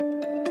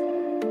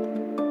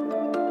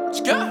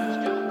Sip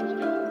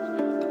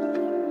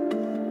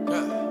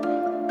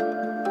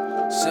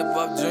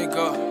up, drink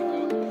up,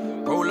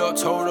 roll up,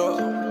 told up.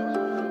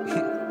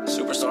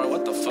 Superstar,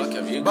 what the fuck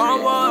have you Bomb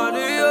created? on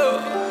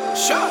it,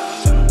 shot.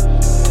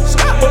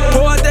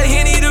 Pour out that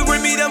Henny, that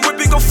Remy, that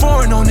whip and go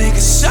foreign on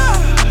niggas.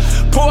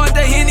 Pour out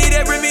that Henny,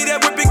 that Remy,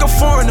 that whip and go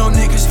foreign on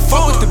niggas.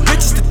 Fuck with the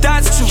bitches that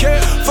that's too.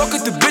 Fuck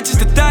with the bitches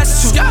that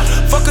that's too.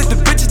 Fuck with the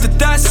bitches that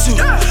that's too.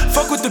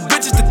 Fuck with the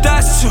bitches that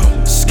that's too.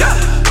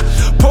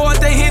 Pour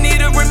out that Henny,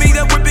 that Remy,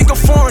 that whip and go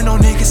foreign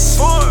on niggas.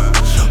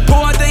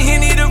 Pour out that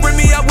Henny, that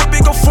Remy, that whip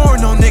and go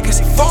foreign on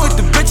niggas. Fuck with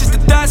the bitches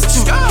that that's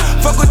too.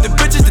 Fuck with the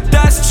bitches that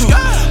that's too.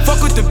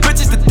 Fuck with the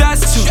bitches that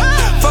that's too.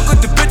 Fuck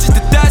with the bitches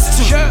that that's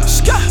too.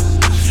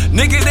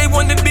 Nigga, they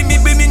wanna beat me,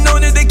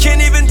 know that they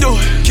can't even do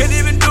it. Can't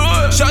even do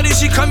it. Shawty,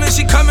 she coming,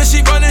 she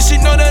running,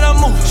 she know that I'm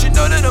moving. She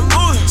know that I'm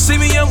moving. See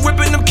me, I'm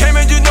whipping them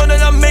cameras, you know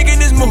that I'm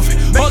making this movie.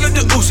 All of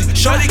the Uzi.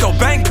 Shawty go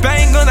bang,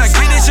 bang, when I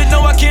get it, she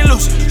know I can't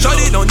lose it.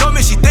 Shawty don't know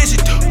me, she thinks she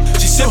do.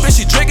 She sippin',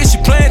 she drinkin', she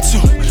playin'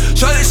 too.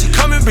 Shawty, she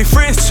coming, bring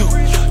friends too.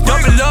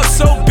 Double love,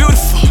 so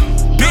beautiful.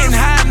 Been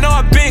high, know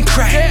I been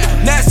cracked.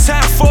 Now it's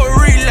time for a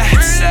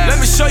relax.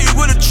 Let me show you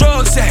where the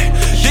drugs at.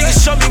 Nigga,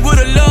 show me where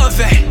the love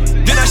at.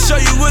 Then I show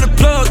you where the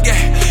plug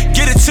at.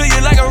 Get it to you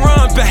like a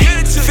run back.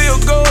 Feel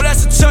good,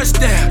 that's a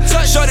touchdown.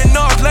 Shut it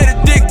off, lay the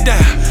dick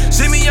down.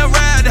 See me, I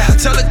ride out.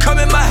 Tell her come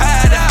in my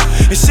hideout.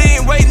 And she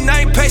ain't waiting,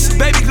 I ain't patient,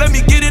 baby. Let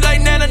me get it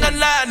like nah,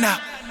 now.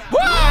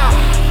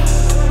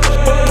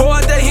 Pour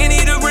out that Henny,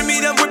 that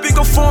Remy, that whip and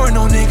go foreign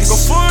on niggas.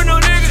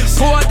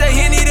 Pour out that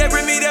Henny, that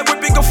Remy, that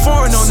whip and go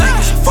foreign on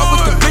niggas. Fuck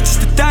with the bitches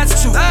that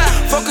that's too.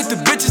 Fuck with the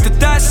bitches that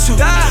that's too.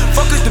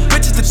 Fuck with the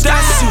bitches that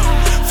that's too.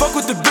 Fuck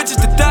with the bitches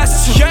that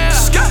that's too.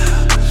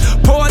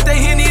 Pour out that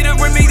Henny, that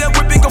Remy, that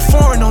whip and go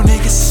foreign on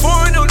niggas. Pour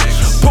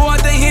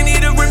out that Henny,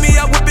 that Remy,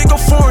 that whip and go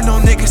foreign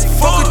on niggas.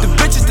 Fuck with the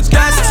bitches that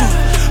that's too.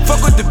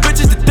 Fuck with the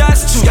bitches that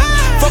that's too.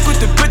 Fuck with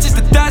the bitches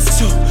that that's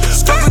too.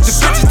 Fuck with the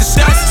bitches that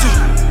that's too.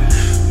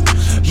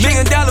 $1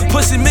 million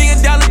pussy, $1 million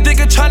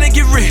nigga tryna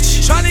get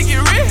rich.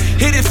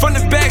 Hit it from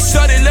the back,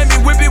 shut it, let me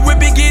whip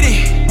it, get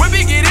it.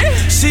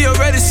 She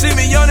already see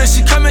me on her,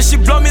 she coming, she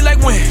blow me like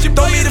wind.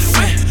 Throw me the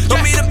flame,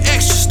 throw me them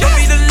extras, throw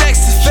me the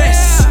Lexus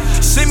fast.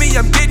 See me,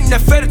 I'm getting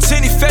that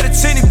fettuccine,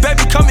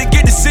 baby, come and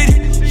get the city.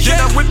 Then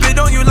I whip it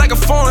on you like a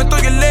foreign,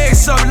 throw your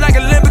legs up like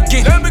a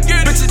Lamborghini.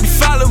 Bitches be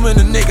following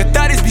a nigga,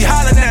 thotties be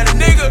hollering at a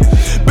nigga.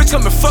 Bitch,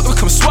 come and fuck me,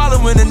 come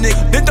swallowing a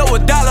nigga. Then throw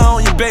 $1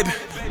 on you, baby.